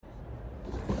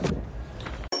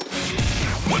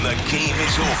When the game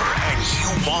is over and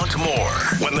you want more.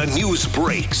 When the news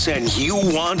breaks and you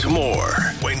want more.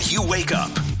 When you wake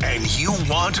up and you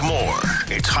want more.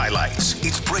 It's highlights,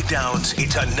 it's breakdowns,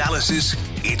 it's analysis,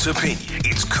 it's opinion.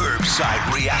 It's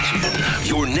Curbside Reaction,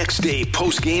 your next day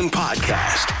post-game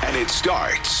podcast. And it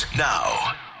starts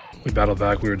now. We battled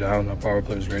back. We were down. Our power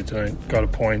play was great tonight. Got a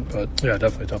point, but yeah,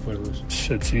 definitely a tough way to lose.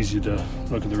 It's easy to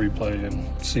look at the replay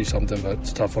and see something, but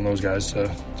it's tough on those guys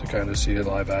to kind of see it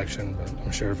live action. But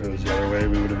I'm sure if it was the other way,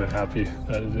 we would have been happy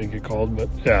that it didn't get called. But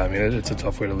yeah, I mean, it's a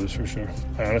tough way to lose for sure.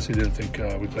 I honestly didn't think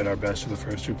we played our best through the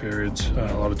first two periods.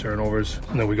 A lot of turnovers.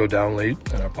 And then we go down late,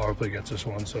 and our power play gets us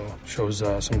one. So shows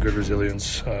some good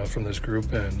resilience from this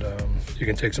group, and you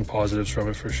can take some positives from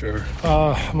it for sure.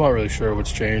 I'm not really sure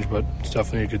what's changed, but it's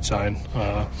definitely a good sign.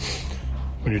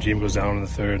 When your team goes down in the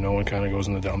third, no one kind of goes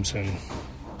in the dumps and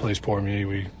plays poor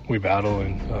me. We battle,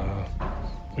 and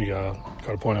we got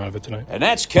a point out of it tonight. And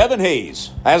that's Kevin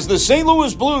Hayes. As the St.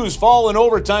 Louis Blues fall in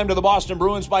overtime to the Boston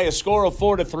Bruins by a score of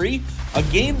 4-3, a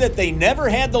game that they never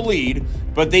had the lead,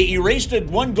 but they erased a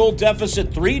one-goal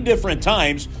deficit 3 different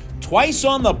times, twice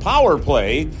on the power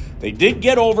play. They did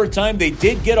get overtime. They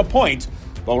did get a point,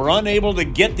 but were unable to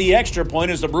get the extra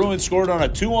point as the Bruins scored on a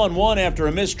 2-on-1 after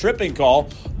a missed tripping call.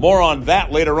 More on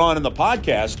that later on in the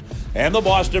podcast. And the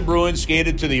Boston Bruins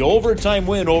skated to the overtime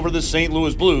win over the St.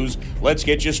 Louis Blues. Let's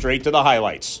get you straight to the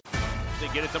highlights. They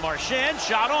get it to Marchand,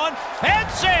 shot on, head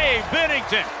save,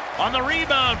 Binnington. On the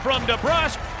rebound from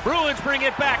DeBrusk, Bruins bring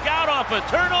it back out off a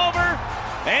turnover.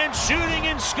 And shooting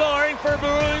and scoring for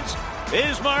Bruins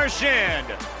is Marchand.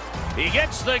 He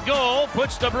gets the goal,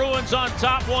 puts the Bruins on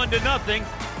top 1-0,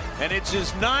 and it's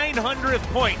his 900th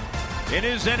point in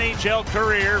his NHL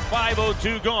career.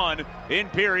 5:02 gone in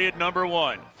period number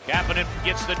 1. Kapanen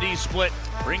gets the D-split,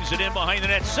 brings it in behind the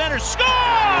net, center, score!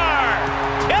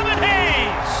 Kevin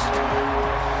Hayes!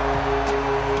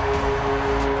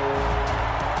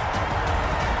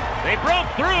 They broke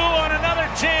through on another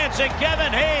chance, and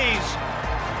Kevin Hayes,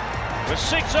 with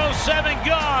 6:07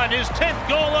 gone, his 10th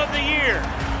goal of the year.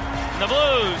 The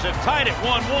Blues have tied it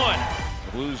 1-1.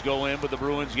 The Blues go in, but the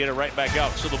Bruins get it right back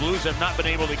out. So the Blues have not been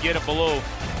able to get it below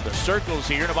the circles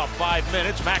here in about 5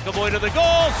 minutes. McAvoy to the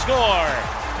goal, score!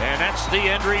 And that's the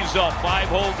end result.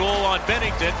 5-hole goal on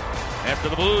Binnington after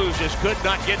the Blues just could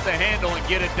not get the handle and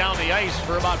get it down the ice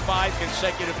for about 5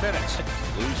 consecutive minutes.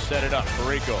 Blues set it up.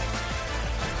 Parayko.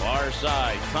 Far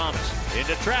side. Thomas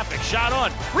into traffic. Shot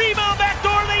on. Rebound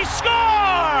backdoor. They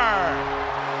score!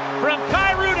 From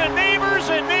Kyrou to Neighbors,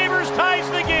 and Neighbors ties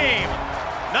the game.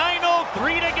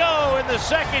 9:03 to go in the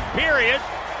second period.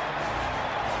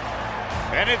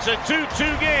 And it's a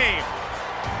 2-2 game.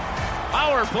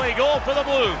 Power play goal for the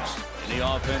Blues. In the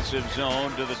offensive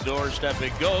zone, to the doorstep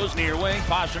it goes. Near wing,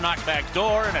 Pastrnak back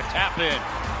door, and a tap in.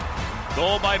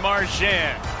 Goal by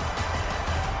Marchand.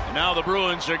 And now the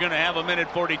Bruins are going to have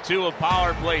 1:42 of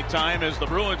power play time as the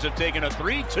Bruins have taken a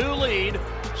 3-2 lead.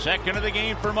 Second of the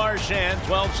game for Marchand.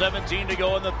 12:17 to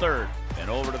go in the third. And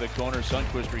over to the corner,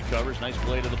 Sundqvist recovers. Nice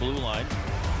play to the blue line.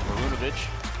 Perunovic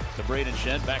to Braden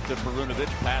Shen. Back to Perunovic.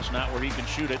 Pass not where he can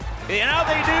shoot it. And now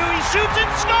they do. He shoots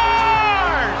and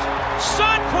scores!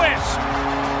 Sundqvist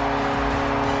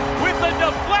with the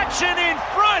deflection in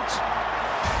front.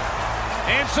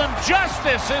 And some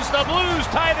justice as the Blues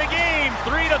tie the game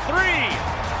 3-3.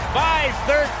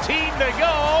 5:13 to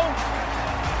go.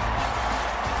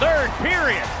 Third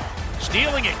period.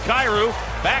 Stealing it, Kyrou.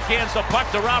 Backhands the puck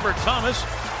to Robert Thomas.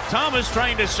 Thomas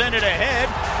trying to send it ahead.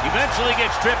 Eventually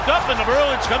gets tripped up, and the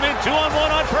Bruins come in 2-on-1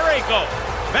 on Parayko.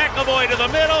 McAvoy to the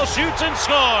middle, shoots and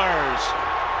scores.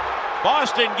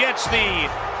 Boston gets the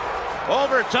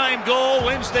overtime goal,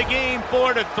 wins the game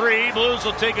 4-3. Blues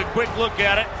will take a quick look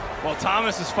at it. Well,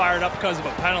 Thomas is fired up because of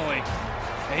a penalty,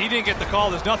 and he didn't get the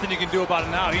call. There's nothing you can do about it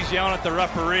now. He's yelling at the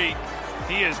referee.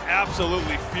 He is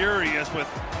absolutely furious with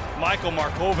Michael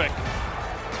Markovic.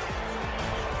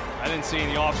 I didn't see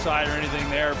any offside or anything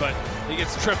there, but he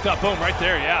gets tripped up. Boom, right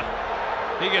there, yeah.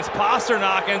 He gets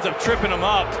Pastrnak, ends up tripping him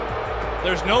up.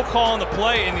 There's no call on the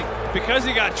play, and because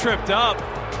he got tripped up,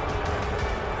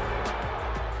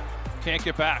 can't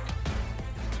get back.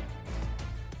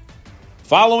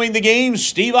 Following the game,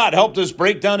 Steve Ott helped us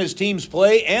break down his team's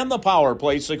play and the power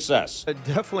play success.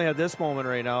 Definitely at this moment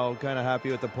right now, kind of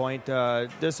happy with the point.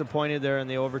 Disappointed there in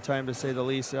the overtime, to say the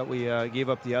least, that we gave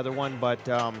up the other one. But,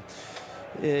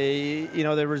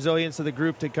 the resilience of the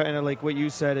group to kind of, like what you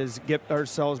said, is get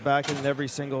ourselves back in every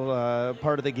single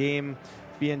part of the game.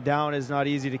 being down is not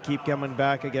easy to keep coming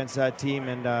back against that team,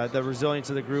 and the resilience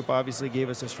of the group obviously gave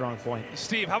us a strong point.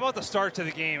 Steve, how about the start to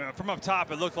the game? From up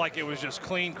top, it looked like it was just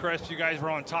clean, crisp. You guys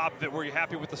were on top of it. Were you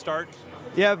happy with the start?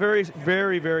 Yeah, very,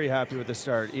 very, very happy with the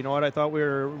start. You know what? I thought we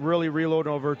were really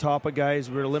reloading over top of guys.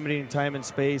 We were limiting time and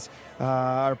space.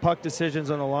 Our puck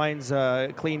decisions on the lines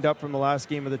cleaned up from the last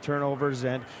game of the turnovers.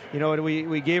 And, you know,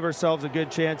 we gave ourselves a good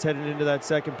chance heading into that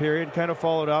second period, kind of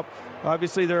followed up.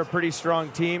 Obviously, they're a pretty strong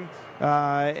team,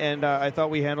 and I thought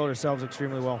we handled ourselves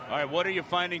extremely well. All right, what are you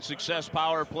finding success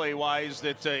power play-wise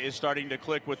that is starting to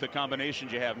click with the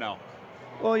combinations you have now?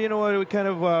 Well, you know what, we kind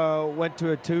of went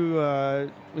to a 1A,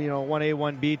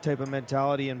 1B type of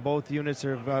mentality, and both units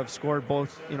have scored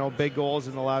both, big goals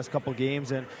in the last couple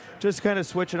games, and just kind of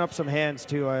switching up some hands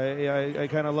too. I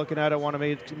kind of looking at it, want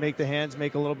to make the hands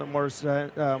make a little bit more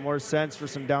sense for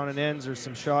some down and ends or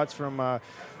some shots from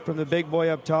the big boy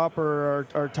up top or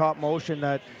our top motion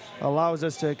that allows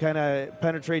us to kind of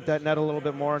penetrate that net a little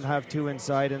bit more and have two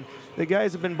inside. And the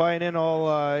guys have been buying in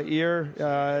all year.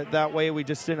 That way we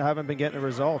just haven't been getting the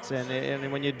results.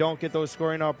 And when you don't get those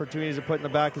scoring opportunities to put in the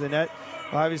back of the net,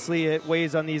 obviously it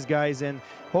weighs on these guys. And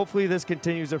hopefully this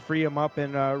continues to free them up.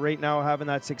 And right now having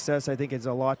that success, I think it's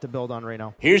a lot to build on right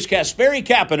now. Here's Kasperi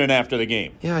Kapanen after the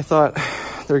game. Yeah, I thought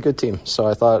they're a good team. So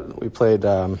I thought we played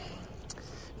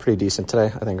pretty decent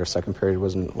today. I think our second period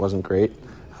wasn't great,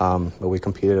 but we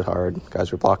competed hard.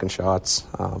 Guys were blocking shots,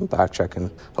 back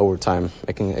checking, overtime.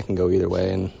 It can go either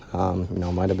way, and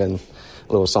might have been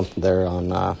a little something there on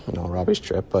Robbie's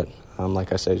trip, but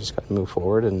like I said, just got to move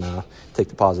forward and take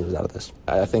the positives out of this.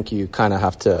 I think you kind of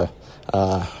have to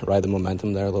ride the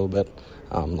momentum there a little bit.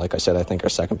 Like I said, I think our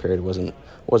second period wasn't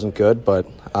good, but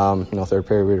third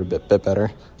period we were a bit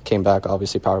better. Came back,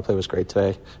 obviously power play was great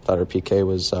today. Thought our PK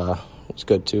was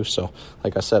good too. So,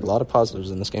 like I said, a lot of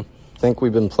positives in this game. I think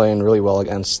we've been playing really well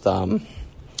against the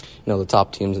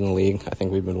top teams in the league. I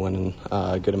think we've been winning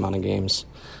a good amount of games.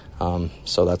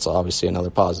 So that's obviously another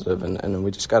positive. And we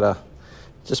just gotta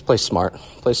play smart,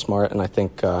 and I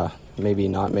think maybe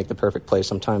not make the perfect play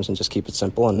sometimes and just keep it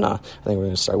simple, and I think we're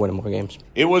going to start winning more games.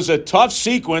 It was a tough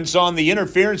sequence on the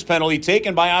interference penalty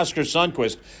taken by Oskar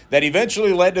Sundqvist that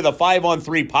eventually led to the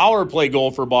 5-on-3 power play goal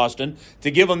for Boston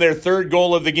to give them their third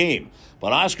goal of the game.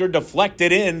 But Oskar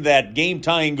deflected in that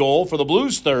game-tying goal for the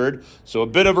Blues' third, so a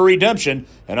bit of a redemption,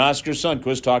 and Oskar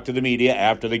Sundqvist talked to the media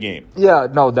after the game. Yeah,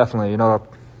 no, definitely.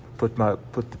 Put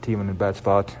the team in a bad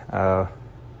spot. I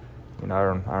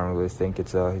don't really think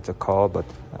it's a call, but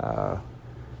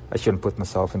I shouldn't put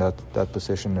myself in that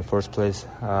position in the first place.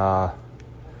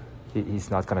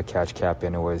 He's not going to catch Cap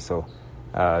anyway, so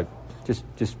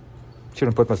just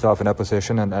shouldn't put myself in that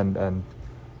position, and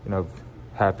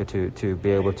happy to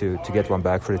be able to get one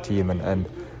back for the team and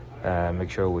make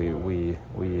sure we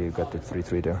got the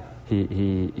 3-3 there.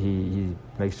 He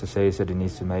makes the saves that he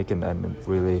needs to make and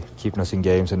really keeping us in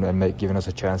games and giving us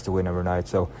a chance to win every night.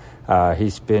 So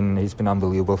he's been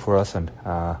unbelievable for us, and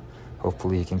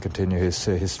hopefully he can continue his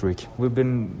streak. We've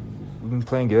been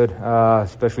playing good,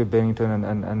 especially Bennington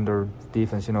and their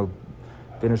defense.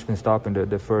 Bennett's been stopping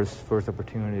the first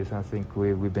opportunities. I think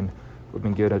we've been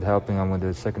good at helping them with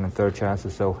the second and third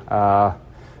chances. So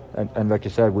and like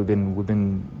you said, we've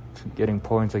been getting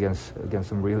points against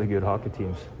some really good hockey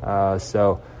teams.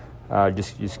 So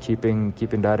just keeping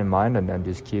that in mind and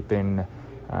just keep playing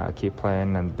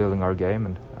and building our game.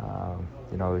 And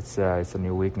it's a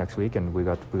new week next week, and we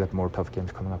got more tough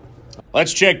games coming up.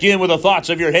 Let's check in with the thoughts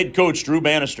of your head coach, Drew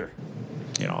Bannister.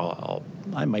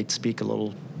 I might speak a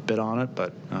little bit on it,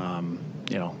 but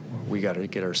we got to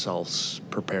get ourselves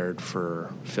prepared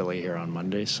for Philly here on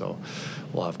Monday, so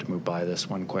we'll have to move by this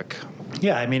one quick.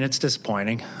 Yeah, I mean, it's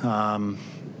disappointing. The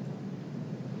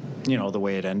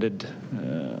way it ended,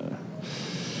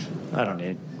 I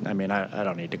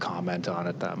don't need to comment on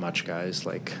it that much, guys.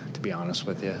 Like, to be honest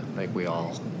with you, I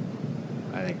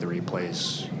think the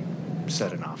replays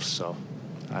said enough, so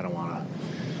I don't want to,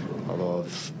 although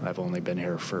I've only been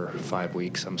here for 5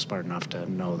 weeks, I'm smart enough to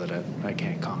know that I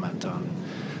can't comment on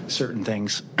certain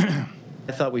things. I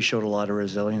thought we showed a lot of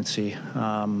resiliency.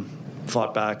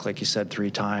 Fought back, like you said, 3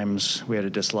 times. We had a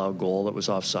disallowed goal that was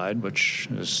offside, which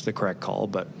is the correct call,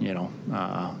 but,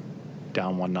 down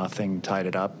 1-0, tied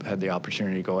it up, had the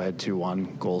opportunity to go ahead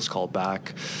 2-1, goals called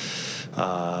back,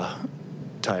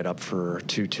 tied up for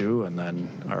 2-2, and then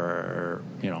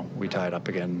we tied up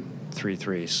again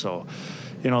 3-3. So,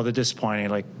 the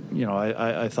disappointing,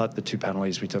 I thought the 2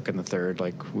 penalties we took in the third,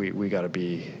 we got to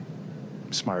be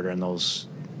smarter in those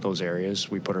areas.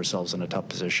 We put ourselves in a tough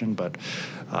position, but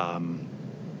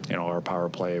our power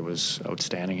play was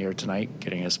outstanding here tonight,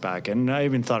 getting us back in. I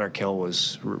even thought our kill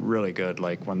was really good.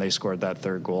 Like when they scored that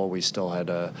third goal, we still had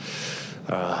a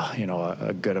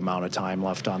good amount of time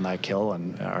left on that kill,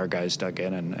 and our guys dug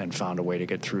in and found a way to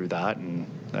get through that, and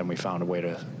then we found a way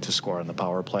to score on the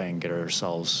power play and get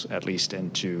ourselves at least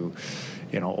into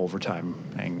overtime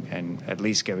and at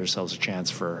least give ourselves a chance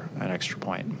for an extra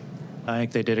point. I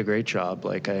think they did a great job.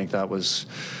 Like, I think that was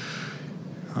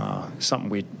something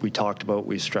we talked about,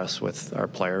 we stress with our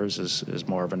players is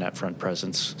more of a net front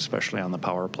presence, especially on the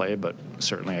power play, but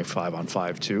certainly a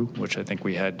 5-on-5 too, which I think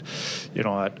we had,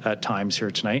 at times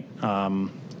here tonight.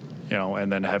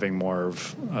 And then having more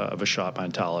of a shot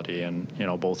mentality, and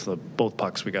both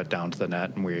pucks we got down to the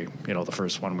net, and we, the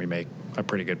first one we make a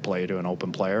pretty good play to an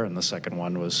open player, and the second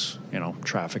one was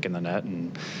traffic in the net,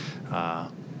 and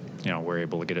we're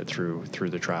able to get it through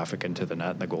the traffic into the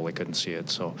net, and the goalie couldn't see it.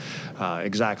 So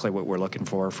exactly what we're looking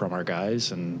for from our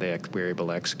guys, and we were able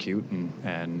to execute,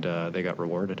 and they got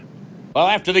rewarded. Well,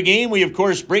 after the game, we, of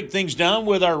course, break things down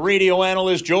with our radio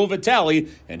analyst, Joe Vitale,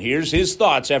 and here's his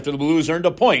thoughts after the Blues earned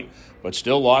a point, but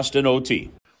still lost in OT.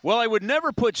 Well, I would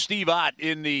never put Steve Ott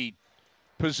in the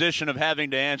position of having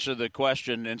to answer the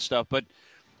question and stuff, but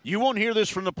you won't hear this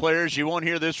from the players. You won't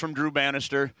hear this from Drew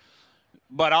Bannister,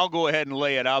 but I'll go ahead and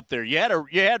lay it out there. You had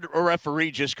a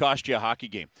referee just cost you a hockey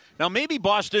game. Now, maybe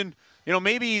Boston...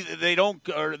 maybe they don't,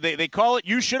 or they call it,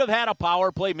 you should have had a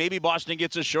power play. Maybe Boston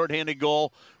gets a shorthanded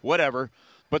goal, whatever.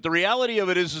 But the reality of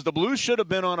it is the Blues should have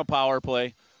been on a power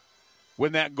play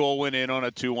when that goal went in on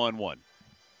a 2-on-1.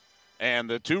 And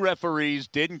the two referees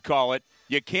didn't call it.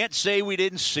 You can't say we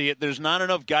didn't see it. There's not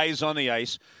enough guys on the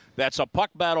ice. That's a puck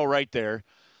battle right there.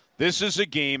 This is a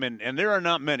game, and there are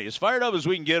not many. As fired up as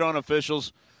we can get on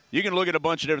officials, you can look at a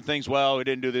bunch of different things. Well, we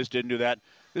didn't do this, didn't do that.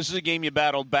 This is a game you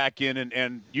battled back in,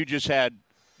 and you just had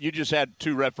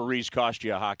two referees cost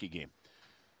you a hockey game.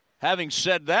 Having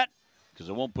said that, because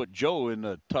I won't put Joe in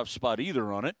a tough spot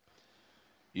either on it,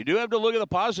 you do have to look at the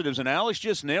positives, and Alex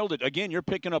just nailed it. Again, you're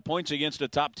picking up points against a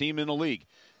top team in the league,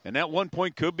 and that 1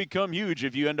 point could become huge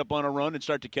if you end up on a run and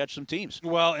start to catch some teams.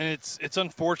 Well, and it's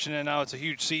unfortunate now. It's a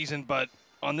huge season, but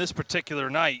on this particular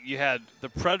night, you had the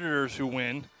Predators who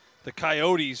win, the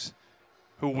Coyotes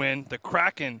who win, the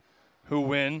Kraken who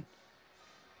win,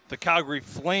 the Calgary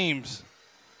Flames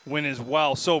win as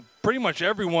well. So pretty much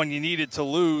everyone you needed to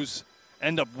lose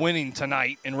end up winning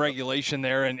tonight in regulation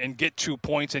there and get 2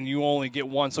 points, and you only get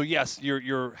one. So, yes,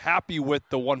 you're happy with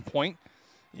the 1 point,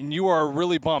 and you are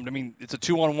really bummed. I mean, it's a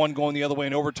 2-on-1 going the other way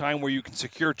in overtime where you can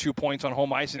secure 2 points on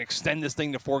home ice and extend this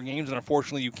thing to 4 games, and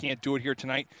unfortunately you can't do it here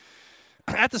tonight.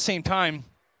 At the same time,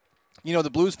 the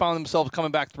Blues found themselves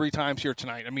coming back 3 times here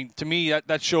tonight. I mean, to me,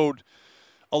 that showed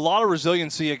a lot of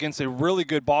resiliency against a really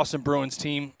good Boston Bruins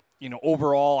team.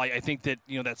 Overall, I think that,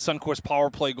 that Sundqvist power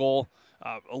play goal,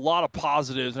 a lot of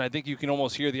positives, and I think you can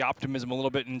almost hear the optimism a little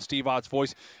bit in Steve Ott's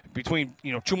voice. Between,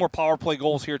 2 more power play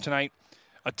goals here tonight,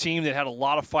 a team that had a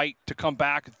lot of fight to come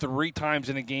back 3 times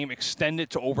in a game, extend it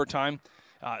to overtime.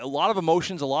 A lot of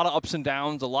emotions, a lot of ups and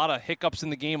downs, a lot of hiccups in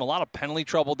the game, a lot of penalty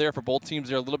trouble there for both teams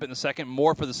there a little bit in the second,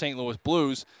 more for the St. Louis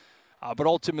Blues. But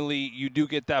ultimately, you do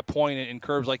get that point in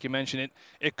Kerbs, like you mentioned.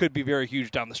 It could be very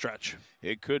huge down the stretch.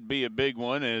 It could be a big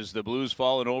one as the Blues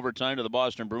fall in overtime to the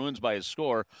Boston Bruins by a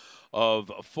score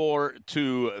of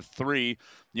 4-3.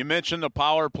 You mentioned the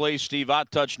power play. Steve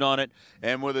Ott touched on it.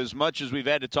 And with as much as we've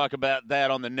had to talk about that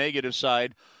on the negative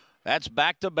side, that's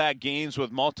back-to-back games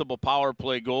with multiple power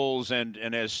play goals. And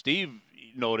as Steve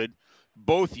noted,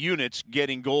 both units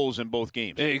getting goals in both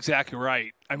games. Exactly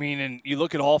right. I mean, and you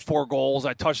look at all 4 goals.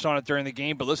 I touched on it during the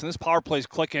game, but listen, this power play is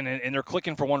clicking, and they're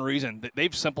clicking for one reason.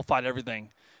 They've simplified everything.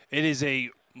 It is a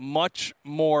much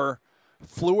more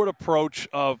fluid approach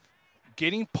of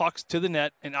getting pucks to the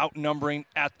net and outnumbering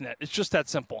at the net. It's just that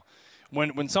simple.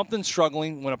 When something's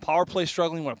struggling, when a power play is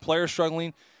struggling, when a player is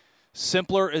struggling,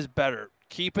 simpler is better.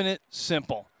 Keeping it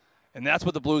simple. And that's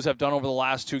what the Blues have done over the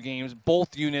last 2 games.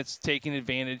 Both units taking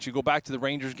advantage. You go back to the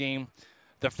Rangers game.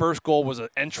 The first goal was an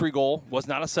entry goal, was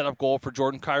not a setup goal for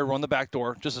Jordan Kyrou on the back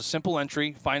door. Just a simple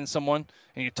entry, find someone,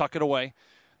 and you tuck it away.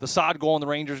 The Saad goal in the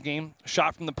Rangers game,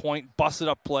 shot from the point, busted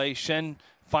up play. Schenn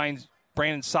finds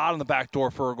Brandon Saad on the back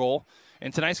door for a goal.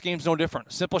 And tonight's game's no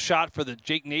different. Simple shot for the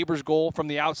Jake Neighbors goal from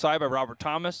the outside by Robert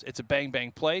Thomas. It's a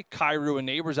bang-bang play. Kyrou and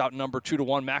Neighbors outnumber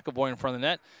 2-1. McAvoy in front of the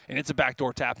net, and it's a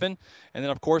backdoor tap-in. And then,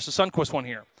 of course, the Sundqvist one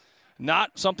here.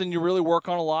 Not something you really work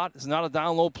on a lot. It's not a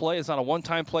down-low play. It's not a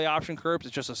one-time play option, Kerbs.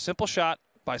 It's just a simple shot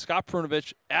by Scott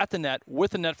Perunovich at the net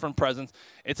with a net front presence.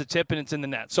 It's a tip, and it's in the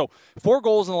net. So 4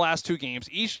 goals in the last 2 games.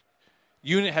 Each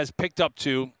unit has picked up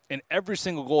 2, and every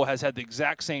single goal has had the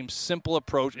exact same simple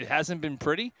approach. It hasn't been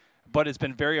pretty, but it's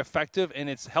been very effective, and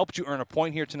it's helped you earn a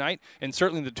point here tonight, and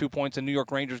certainly the 2 points in New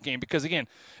York Rangers game. Because, again,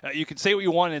 you can say what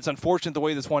you want, and it's unfortunate the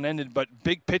way this one ended, but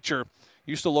big picture,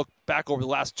 you used to look back over the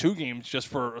last 2 games just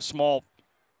for a small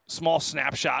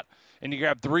snapshot, and you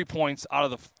grab 3 points out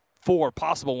of the 4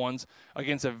 possible ones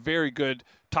against a very good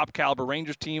top-caliber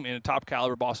Rangers team and a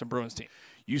top-caliber Boston Bruins team.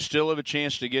 You still have a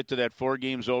chance to get to that 4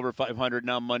 games over 500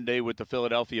 now Monday with the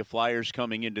Philadelphia Flyers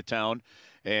coming into town,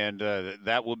 and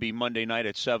that will be Monday night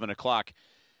at 7 o'clock.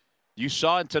 You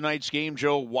saw in tonight's game,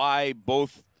 Joe, why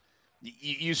both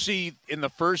you see in the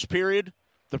first period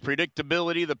the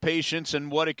predictability, the patience, and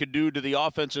what it could do to the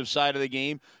offensive side of the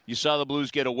game. You saw the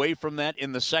Blues get away from that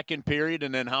in the second period,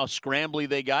 and then how scrambly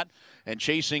they got and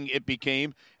chasing it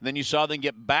became. And then you saw them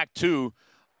get back to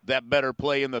that better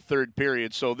play in the third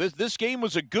period. So this game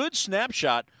was a good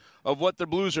snapshot of what the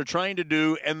Blues are trying to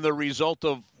do and the result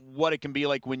of what it can be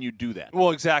like when you do that.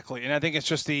 Well, exactly. And I think it's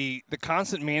just the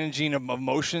constant managing of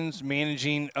emotions,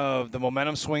 managing of the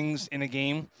momentum swings in a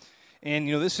game. And,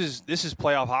 this is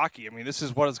playoff hockey. I mean, this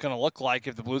is what it's going to look like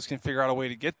if the Blues can figure out a way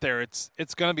to get there. It's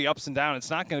going to be ups and downs.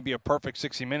 It's not going to be a perfect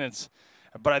 60 minutes.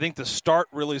 But I think the start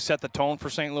really set the tone for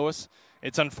St. Louis.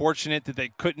 It's unfortunate that they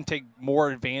couldn't take more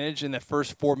advantage in the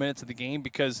first 4 minutes of the game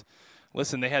because,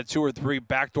 listen, they had 2 or 3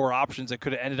 backdoor options that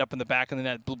could have ended up in the back of the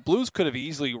net. Blues could have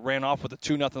easily ran off with a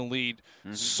 2-0 lead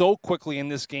so quickly in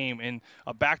this game. And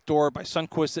a backdoor by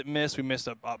Sundqvist that missed. We missed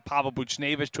a Pavel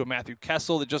Buchnevich to a Matthew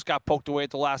Kessel that just got poked away at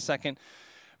the last second.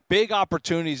 Big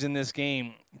opportunities in this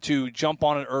game to jump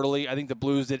on it early. I think the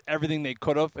Blues did everything they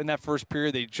could have in that first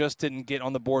period. They just didn't get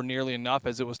on the board nearly enough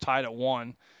as it was tied at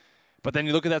 1. But then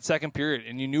you look at that second period,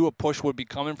 and you knew a push would be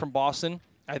coming from Boston.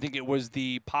 I think it was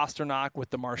the Pasternak with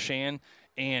the Marchand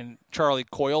and Charlie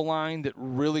Coyle line that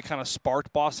really kind of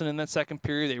sparked Boston in that second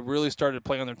period. They really started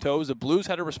playing on their toes. The Blues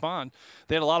had to respond.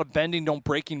 They had a lot of bending, don't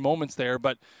breaking moments there,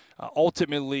 but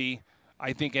ultimately,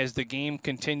 I think as the game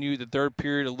continued, the third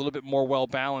period a little bit more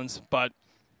well-balanced. But,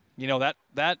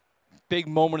 that big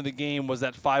moment of the game was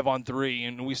that 5-on-3,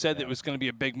 and we said that it was going to be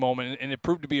a big moment, and it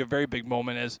proved to be a very big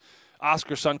moment as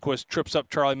Oscar Sundqvist trips up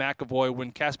Charlie McAvoy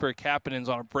when Kasperi Kapanen's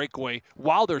on a breakaway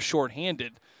while they're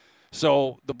shorthanded.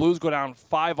 So the Blues go down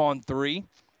 5-on-3.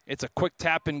 It's a quick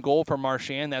tap-in goal for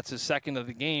Marchand. That's his second of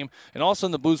the game. And all of a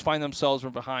sudden, the Blues find themselves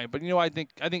from behind. But, I think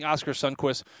Oscar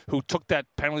Sundqvist, who took that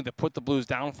penalty to put the Blues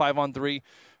down 5-on-3,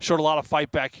 showed a lot of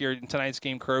fight back here in tonight's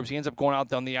game, Kerbs. He ends up going out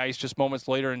down the ice just moments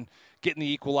later and getting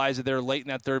the equalizer there late in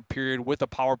that third period with a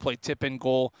power play tip-in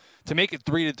goal to make it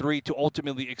 3-3 to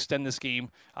ultimately extend this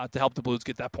game to help the Blues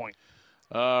get that point.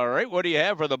 All right, what do you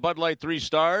have for the Bud Light 3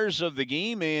 stars of the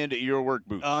game and your work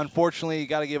boots? Unfortunately, you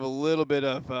got to give a little bit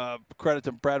of credit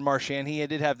to Brad Marchand. He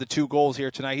did have the 2 goals here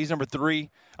tonight. He's number 3.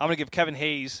 I'm going to give Kevin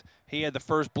Hayes. He had the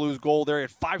first Blues goal there. He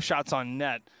had 5 shots on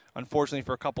net. Unfortunately,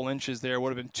 for a couple inches there, would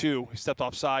have been 2. He stepped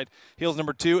offside. Heels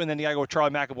number 2, and then you got to go with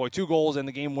Charlie McAvoy. 2 goals and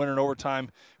the game winner in overtime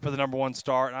for the number 1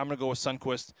 star. And I'm going to go with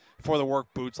Sundqvist for the work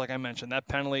boots, like I mentioned. That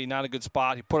penalty, not a good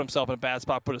spot. He put himself in a bad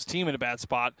spot, put his team in a bad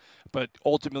spot, but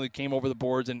ultimately came over the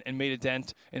boards and made a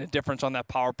dent and a difference on that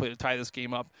power play to tie this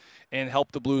game up and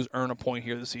help the Blues earn a point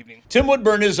here this evening. Tim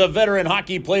Woodburn is a veteran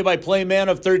hockey play-by-play man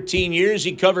of 13 years.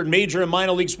 He covered major and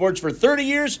minor league sports for 30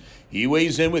 years. He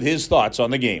weighs in with his thoughts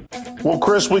on the game. Well,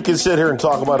 Chris, we could sit here and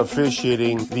talk about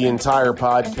officiating the entire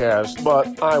podcast,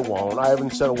 but I won't. I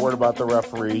haven't said a word about the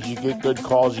referees. You get good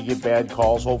calls, you get bad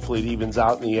calls. Hopefully it evens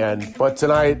out in the end. But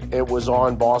tonight, it was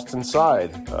on Boston's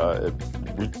side.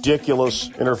 Ridiculous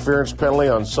interference penalty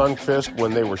on Sundqvist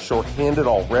when they were shorthanded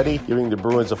already, giving the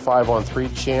Bruins a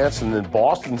 5-on-3 chance. And then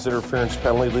Boston's interference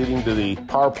penalty leading to the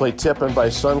power play tip-in by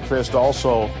Sundqvist,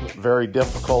 also very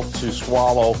difficult to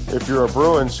swallow if you're a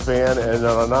Bruins fan. And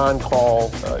on a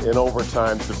non-call in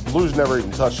overtime, the Blues never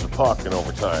even touched the puck in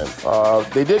overtime.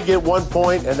 They did get 1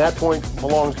 point, and that point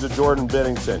belongs to Jordan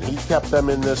Binnington. He kept them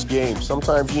in this game.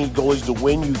 Sometimes you need goalies to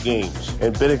win you games,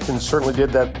 and Binnington certainly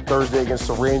did that Thursday against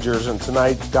the Rangers, and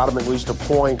tonight got him at least a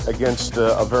point against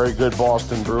a very good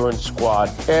Boston Bruins squad.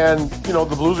 And,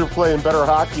 the Blues are playing better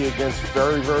hockey against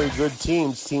very, very good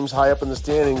teams high up in the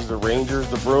standings, the Rangers,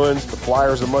 the Bruins, the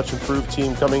Flyers, a much improved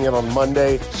team coming in on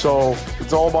Monday. So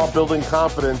it's all about building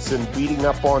confidence and beating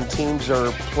up on teams that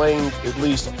are playing at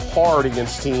least hard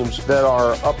against teams that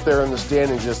are up there in the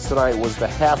standings, as tonight was the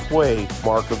halfway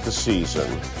mark of the season.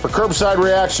 For Kerbside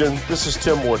Reaction, this is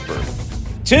Tim Woodburn.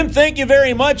 Tim, thank you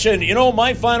very much. And,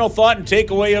 my final thought and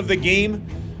takeaway of the game,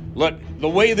 look, the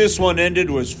way this one ended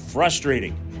was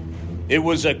frustrating. It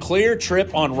was a clear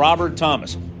trip on Robert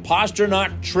Thomas.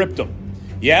 Pasternak tripped him.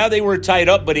 Yeah, they were tied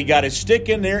up, but he got his stick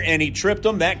in there and he tripped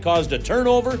him. That caused a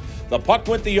turnover. The puck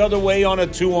went the other way on a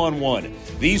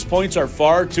 2-on-1. These points are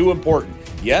far too important.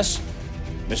 Yes,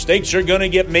 mistakes are going to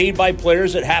get made by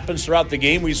players. It happens throughout the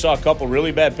game. We saw a couple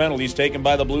really bad penalties taken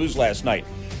by the Blues last night.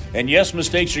 And yes,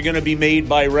 mistakes are going to be made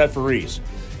by referees.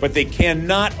 But they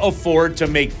cannot afford to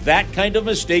make that kind of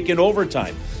mistake in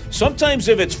overtime. Sometimes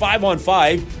if it's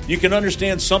 5-on-5, you can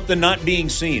understand something not being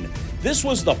seen. This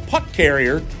was the puck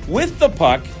carrier with the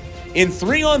puck in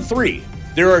 3-on-3.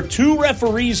 There are 2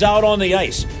 referees out on the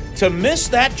ice. To miss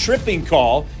that tripping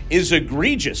call is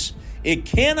egregious. It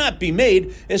cannot be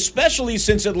made, especially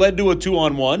since it led to a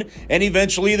 2-on-1 and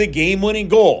eventually the game-winning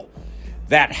goal.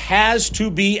 That has to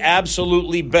be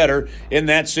absolutely better in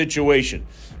that situation.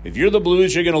 If you're the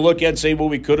Blues, you're going to look at and say, well,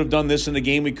 we could have done this in the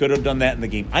game, we could have done that in the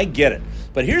game. I get it.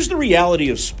 But here's the reality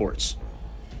of sports.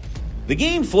 The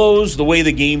game flows the way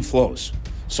the game flows.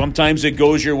 Sometimes it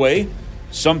goes your way,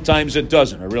 sometimes it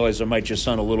doesn't. I realize I might just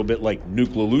sound a little bit like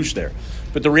Nuke Lelouch there.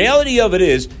 But the reality of it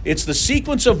is, it's the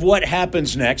sequence of what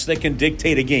happens next that can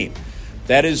dictate a game.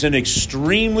 That is an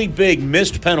extremely big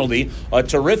missed penalty. A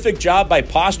terrific job by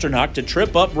Pasternak to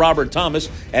trip up Robert Thomas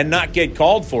and not get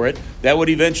called for it. That would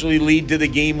eventually lead to the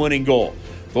game-winning goal.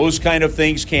 Those kind of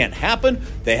things can't happen.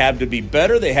 They have to be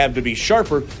better. They have to be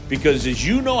sharper because as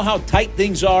you know how tight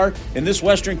things are in this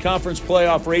Western Conference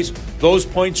playoff race, those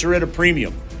points are at a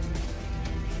premium.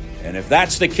 And if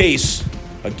that's the case,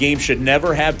 a game should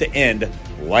never have to end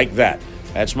like that.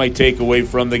 That's my takeaway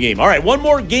from the game. All right, one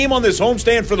more game on this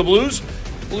homestand for the Blues.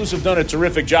 Blues have done a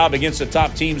terrific job against the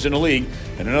top teams in the league,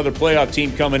 and another playoff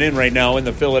team coming in right now in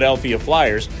the Philadelphia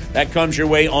Flyers. That comes your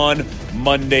way on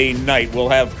Monday night. We'll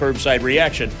have Kerbside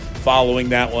Reaction following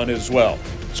that one as well.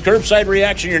 It's Kerbside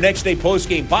Reaction, your next day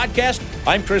post-game podcast.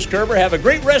 I'm Chris Kerber. Have a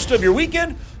great rest of your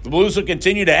weekend. The Blues will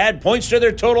continue to add points to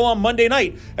their total on Monday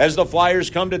night as the Flyers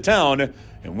come to town,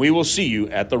 and we will see you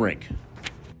at the rink.